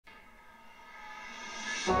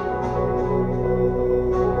Are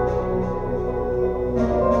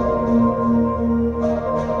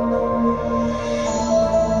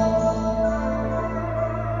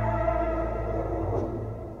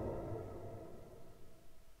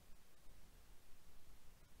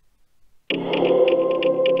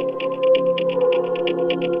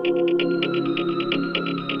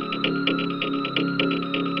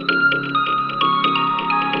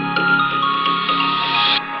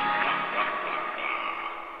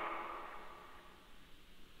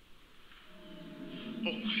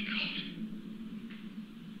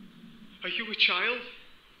you a child?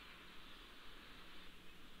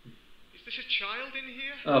 Is this a child in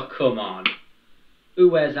here? Oh, come on. Who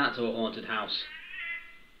wears that to a haunted house?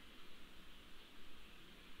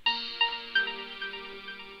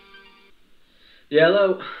 Yeah,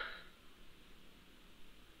 hello.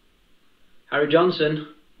 Harry Johnson.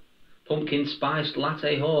 Pumpkin spiced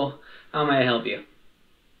latte whore. How may I help you?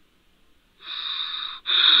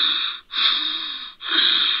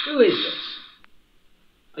 Who is this?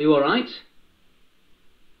 Are you alright?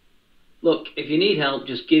 Look, if you need help,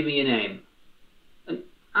 just give me your name. And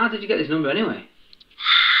how did you get this number anyway?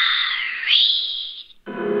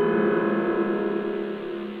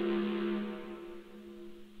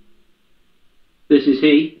 This is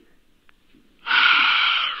he. Harry.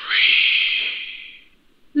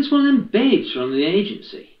 This one of them babes from the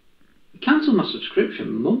agency. I cancelled my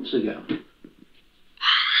subscription months ago.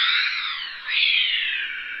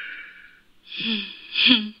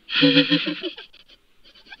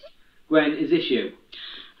 Gwen, is this you?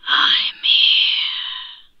 I'm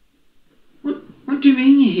here. What do you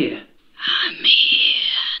mean you're here? I'm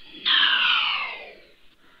here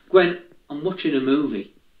now. Gwen, I'm watching a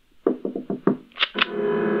movie.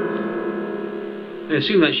 I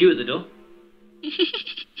assume that's you at the door.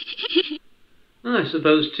 I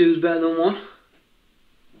suppose two's better than one.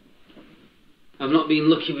 I've not been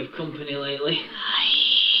lucky with company lately. I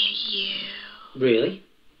hear you. Really?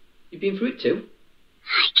 You've been through it too?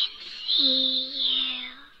 I can see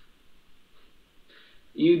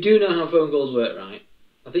you. You do know how phone calls work, right?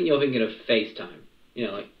 I think you're thinking of FaceTime. You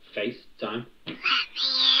know, like FaceTime. Let me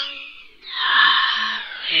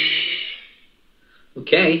in.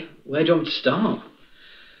 Okay, where do you want me to start?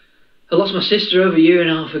 I lost my sister over a year and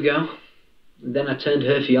a half ago. And then I turned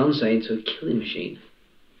her fiancé into a killing machine.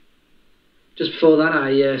 Just before that,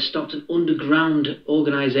 I stopped an underground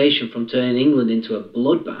organisation from turning England into a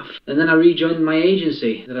bloodbath. And then I rejoined my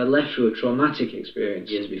agency that I left through a traumatic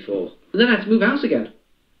experience years before. And then I had to move house again.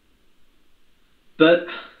 But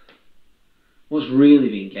what's really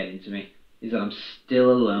been getting to me is that I'm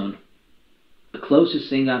still alone. The closest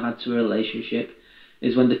thing I've had to a relationship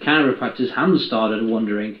is when the chiropractor's hands started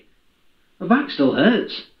wandering. My back still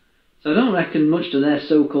hurts, so I don't reckon much to their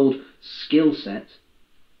so-called skill set.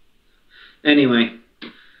 Anyway,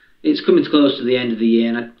 it's coming close to the end of the year,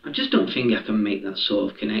 and I just don't think I can make that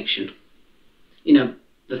sort of connection. You know,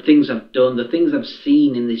 the things I've done, the things I've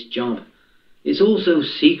seen in this job, it's all so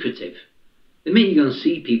secretive. They make you go and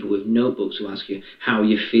see people with notebooks who ask you how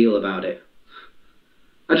you feel about it.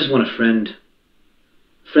 I just want a friend.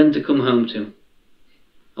 A friend to come home to.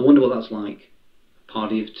 I wonder what that's like. A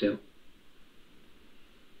party of two.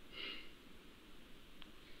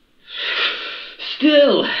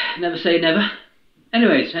 Still, never say never.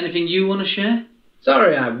 Anyways, anything you want to share?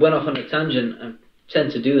 Sorry, I went off on a tangent. I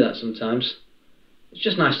tend to do that sometimes. It's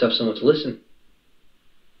just nice to have someone to listen.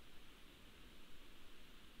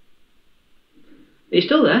 Are you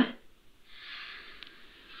still there?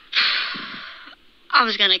 I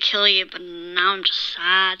was gonna kill you, but now I'm just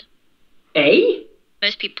sad. Eh?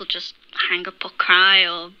 Most people just hang up or cry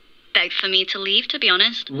or beg for me to leave, to be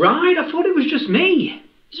honest. Right, I thought it was just me.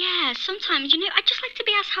 Yeah, sometimes, I just like to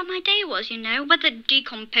be asked how my day was, whether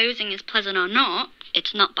decomposing is pleasant or not.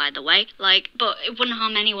 It's not, by the way, but it wouldn't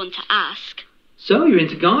harm anyone to ask. So, you're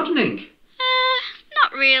into gardening?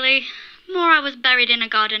 Not really. More I was buried in a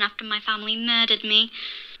garden after my family murdered me.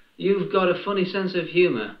 You've got a funny sense of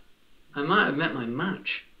humour. I might have met my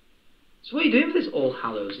match. So what are you doing for this All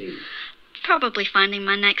Hallows Eve? Probably finding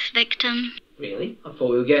my next victim. Really? I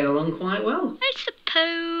thought we were getting along quite well. I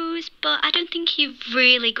suppose, but I don't think you've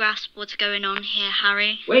really grasped what's going on here,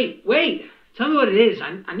 Harry. Wait. Tell me what it is.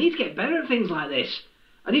 I need to get better at things like this.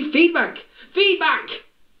 I need feedback. Feedback!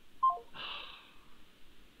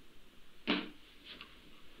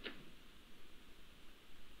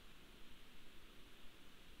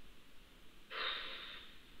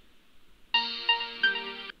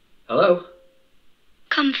 Hello?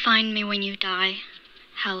 Come find me when you die,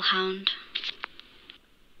 Hellhound.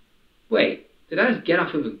 Wait, did I just get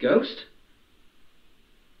off with a ghost?